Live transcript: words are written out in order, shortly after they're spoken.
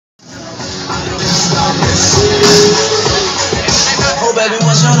Oh baby,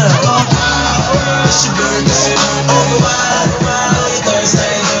 what's your name? It's your birthday. You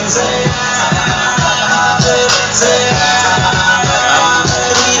Thursday.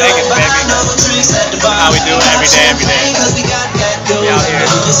 Vegas, baby. How we do it every day. We out here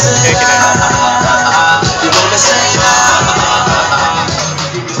taking it.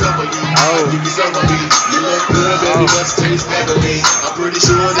 I'm pretty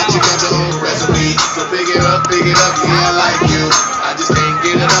sure that you got your own recipe. So pick it up, yeah, I like you. I just can't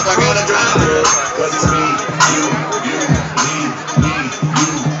get it up, I gotta drive through. Cause it's me, you, me.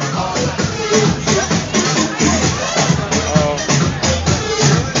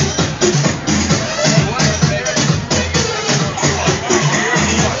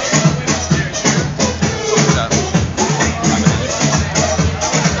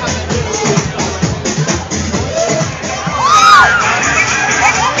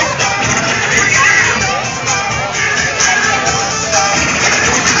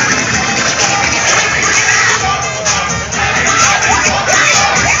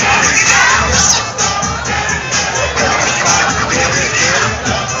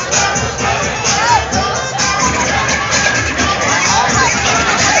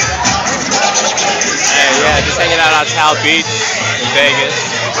 Just hanging out on Tal Beach in Vegas.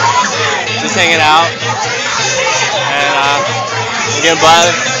 Just hanging out and getting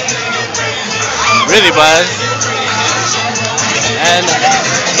buzzed, really buzzed. And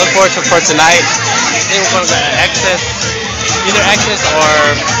look forward to for tonight. I think we're going to go to Excess, either Excess or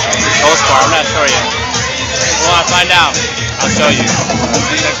Ghost Bar. I'm not sure yet. When I find out, I'll show you.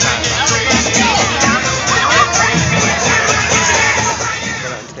 See you next time.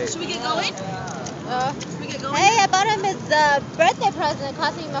 Should we get going? Hey, I bought him his birthday present. It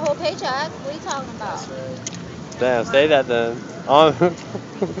cost him a whole paycheck. What are you talking about? Damn, say that then. I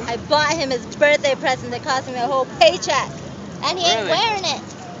bought him his birthday present that cost him a whole paycheck. And he ain't wearing it.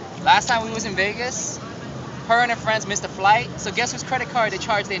 Last time we was in Vegas, her and her friends missed a flight. So guess whose credit card they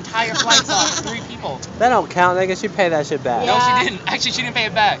charged the entire flights on? 3 people. That don't count, nigga. She paid that shit back. No, she didn't. Actually, she didn't pay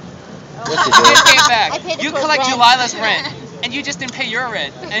it back. Yes, she She did. didn't pay it back. I paid it You for collect rent. Julila's rent. And you just didn't pay your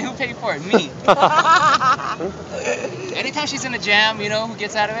rent. And who paid for it? Me. Anytime she's in a jam, you know who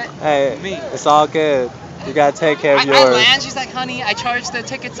gets out of it? Hey, Me. it's all good. You gotta take care of I yours. land, she's like, honey, I charged the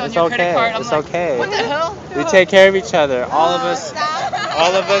tickets on It's your okay. credit card. I'm It's like, okay. what the hell? We take care of each other. All of us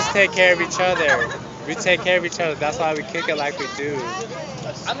take care of each other. We take care of each other. That's why we kick it like we do.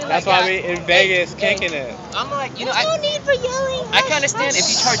 I mean, That's why we in Vegas kicking it. I'm like, you know, No need for yelling. I can understand if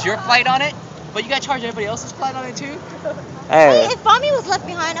you charge your flight on it, but you gotta charge everybody else's flight on it too. Hey, If Fami was left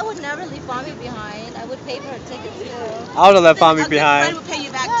behind, I would never leave Fami behind. I would pay for her tickets too. I would have left Fami behind. would pay you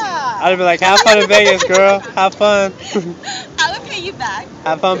back Yeah. I'd be like, have fun in Vegas, girl. Have fun. too. I would pay you back.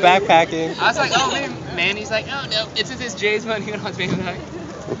 Have fun backpacking. I was like, oh man, he's like, oh no, it's his Jay's money, you don't have to pay him back.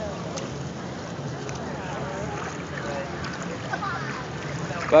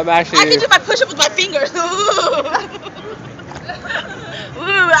 But I'm I can actually. do my push-up with my fingers.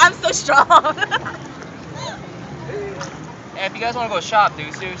 Ooh, I'm so strong. Hey, if you guys want to go shop,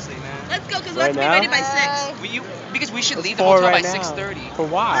 dude, seriously, man. Let's go, because we Right have to be now? ready by 6. Because we should leave the Four hotel right by now. 6:30. For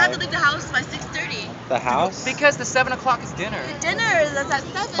We have to why? leave the house by 6:30. The house? Because the 7 o'clock is dinner. Dinner, that's at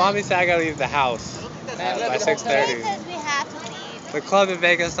 7. Fami said I gotta leave the house Man, by It 6:30. says we have to leave. The club in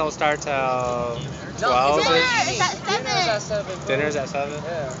Vegas don't start till 12. Dinner is at 7. Dinner's at 7.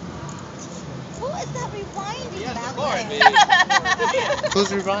 Yeah. Who is that rewinding back there? Who's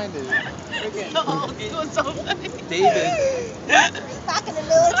rewinding? Oh, it was so funny. David. Back in the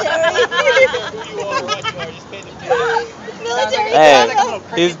military. Military. Hey,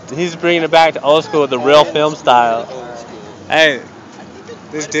 drama. he's bringing it back to old school, the real film style. Hey,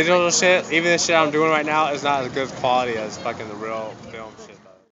 this digital shit, even the shit I'm doing right now, is not as good quality as fucking the real film shit.